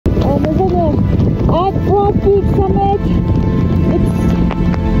at Rock Peak Summit. It's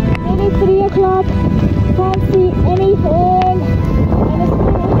nearly 3 o'clock. Can't see anything. And it's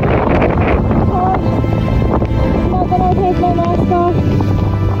cold. I'm not gonna take my mask off.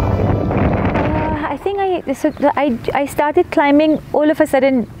 I think I started climbing all of a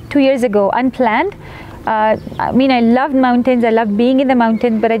sudden 2 years ago, unplanned. I mean, I loved mountains, I loved being in the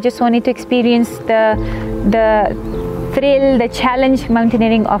mountains, but I just wanted to experience the thrill, the challenge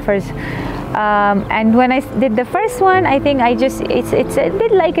mountaineering offers. And when I did the first one, I think it's a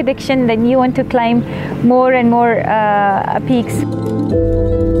bit like addiction, then you want to climb more and more peaks.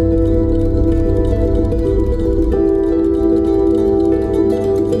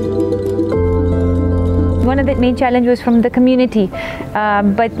 One of the main challenges was from the community,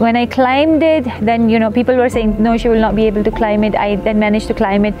 but when I climbed it, then people were saying no, she will not be able to climb it. I then managed to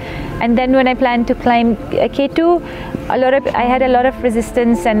climb it, and then when I planned to climb K2, I had a lot of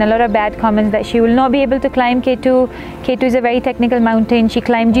resistance and a lot of bad comments that she will not be able to climb K2. K2 is a very technical mountain. She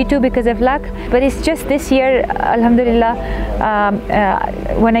climbed G2 because of luck, but it's just this year, alhamdulillah,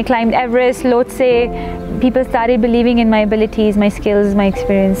 when I climbed Everest, Lhotse, people started believing in my abilities, my skills, my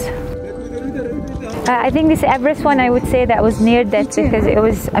experience. I think this Everest one, I would say that was near death, because it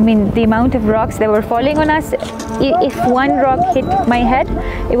was, I mean, the amount of rocks that were falling on us. If one rock hit my head,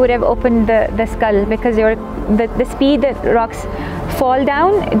 it would have opened the skull, because the speed that rocks fall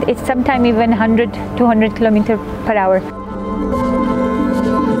down, it's sometimes even 100, 200 kilometers per hour.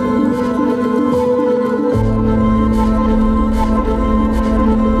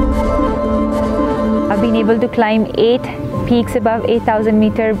 I've been able to climb 8 peaks above 8,000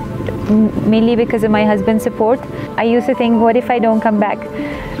 meters, mainly because of my husband's support. I used to think, what if I don't come back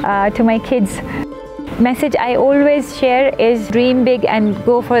to my kids? Message I always share is dream big and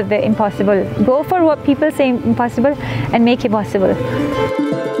go for the impossible. Go for what people say impossible and make it possible.